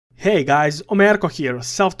Hey guys, Omerko here,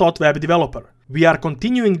 self-taught web developer. We are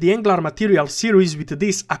continuing the Angular material series with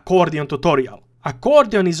this Accordion tutorial.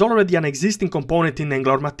 Accordion is already an existing component in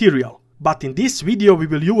Angular material, but in this video we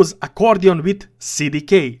will use Accordion with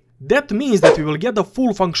CDK. That means that we will get the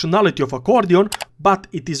full functionality of Accordion, but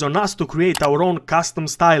it is on us to create our own custom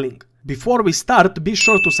styling. Before we start, be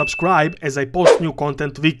sure to subscribe as I post new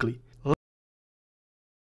content weekly.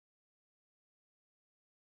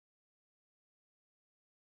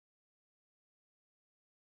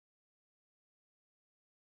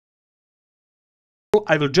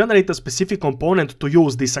 I will generate a specific component to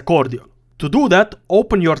use this accordion. To do that,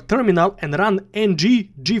 open your terminal and run ng,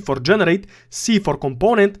 g for generate, c for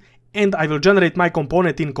component, and I will generate my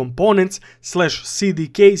component in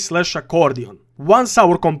components/cdk/accordion. Once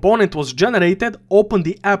our component was generated, open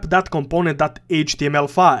the app.component.html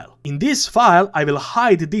file. In this file, I will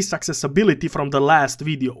hide this accessibility from the last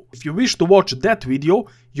video. If you wish to watch that video,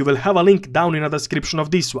 you will have a link down in the description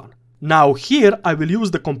of this one. Now here I will use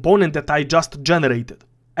the component that I just generated.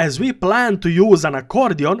 As we plan to use an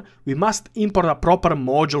accordion, we must import a proper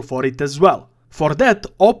module for it as well. For that,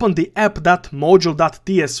 open the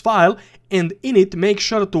app.module.ts file and in it make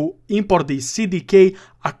sure to import the CDK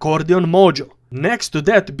Accordion module. Next to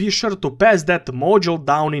that, be sure to pass that module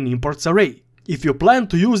down in imports array. If you plan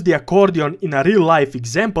to use the accordion in a real-life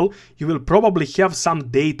example, you will probably have some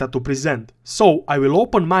data to present. So I will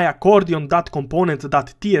open my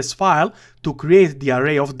accordion.component.ts file to create the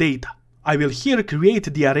array of data. I will here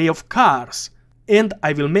create the array of cars, and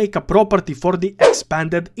I will make a property for the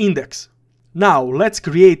expanded index. Now let's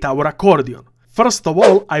create our accordion. First of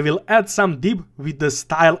all, I will add some div with the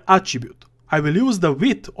style attribute. I will use the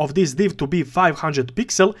width of this div to be 500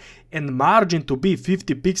 pixels and margin to be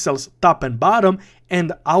 50 pixels top and bottom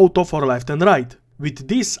and auto for left and right. With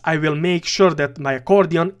this I will make sure that my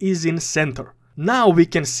accordion is in center. Now we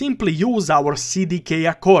can simply use our CDK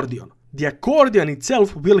accordion. The accordion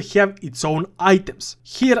itself will have its own items.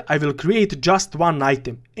 Here I will create just one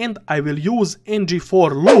item and I will use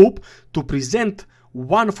ng-for loop to present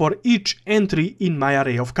one for each entry in my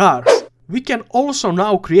array of cars. We can also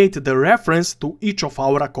now create the reference to each of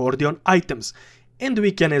our accordion items, and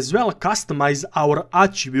we can as well customize our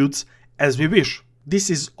attributes as we wish. This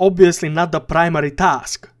is obviously not the primary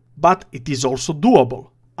task, but it is also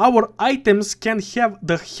doable. Our items can have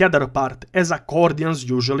the header part, as accordions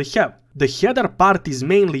usually have. The header part is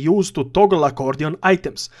mainly used to toggle accordion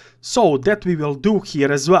items, so that we will do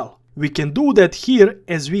here as well. We can do that here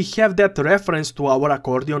as we have that reference to our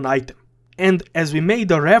accordion item. And as we made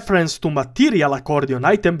a reference to material accordion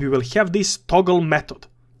item, we will have this toggle method.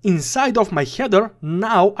 Inside of my header,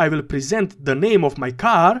 now I will present the name of my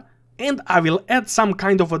car and I will add some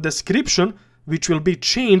kind of a description which will be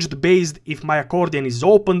changed based if my accordion is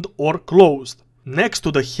opened or closed. Next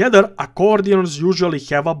to the header, accordions usually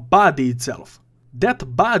have a body itself.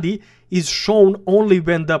 That body is shown only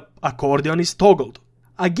when the accordion is toggled.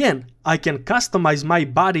 Again, I can customize my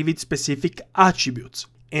body with specific attributes.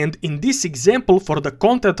 And in this example, for the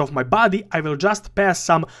content of my body, I will just pass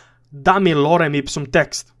some dummy lorem ipsum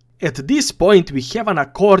text. At this point, we have an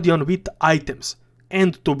accordion with items.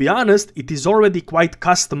 And to be honest, it is already quite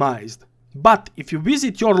customized. But if you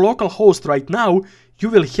visit your local host right now, you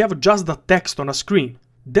will have just the text on a screen.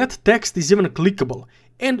 That text is even clickable.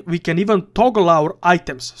 And we can even toggle our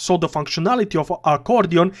items, so the functionality of our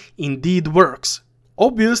accordion indeed works.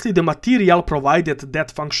 Obviously, the material provided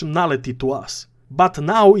that functionality to us. But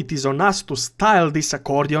now it is on us to style this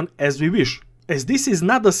accordion as we wish. As this is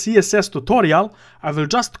not a CSS tutorial, I will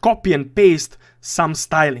just copy and paste some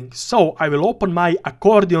styling. So I will open my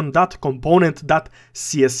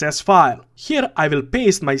accordion.component.css file. Here I will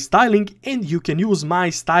paste my styling and you can use my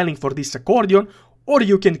styling for this accordion or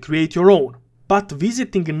you can create your own. But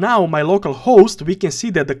visiting now my local host, we can see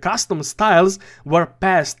that the custom styles were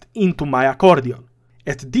passed into my accordion.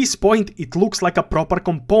 At this point it looks like a proper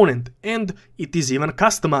component and it is even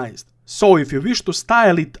customized. So if you wish to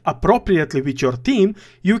style it appropriately with your theme,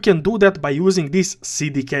 you can do that by using this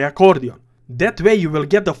CDK accordion. That way you will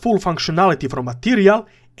get the full functionality from material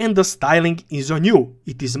and the styling is on you.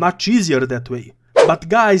 It is much easier that way. But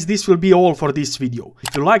guys, this will be all for this video.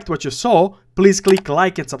 If you liked what you saw, please click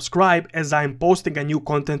like and subscribe as I am posting a new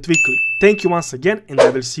content weekly. Thank you once again and I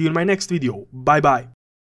will see you in my next video. Bye bye.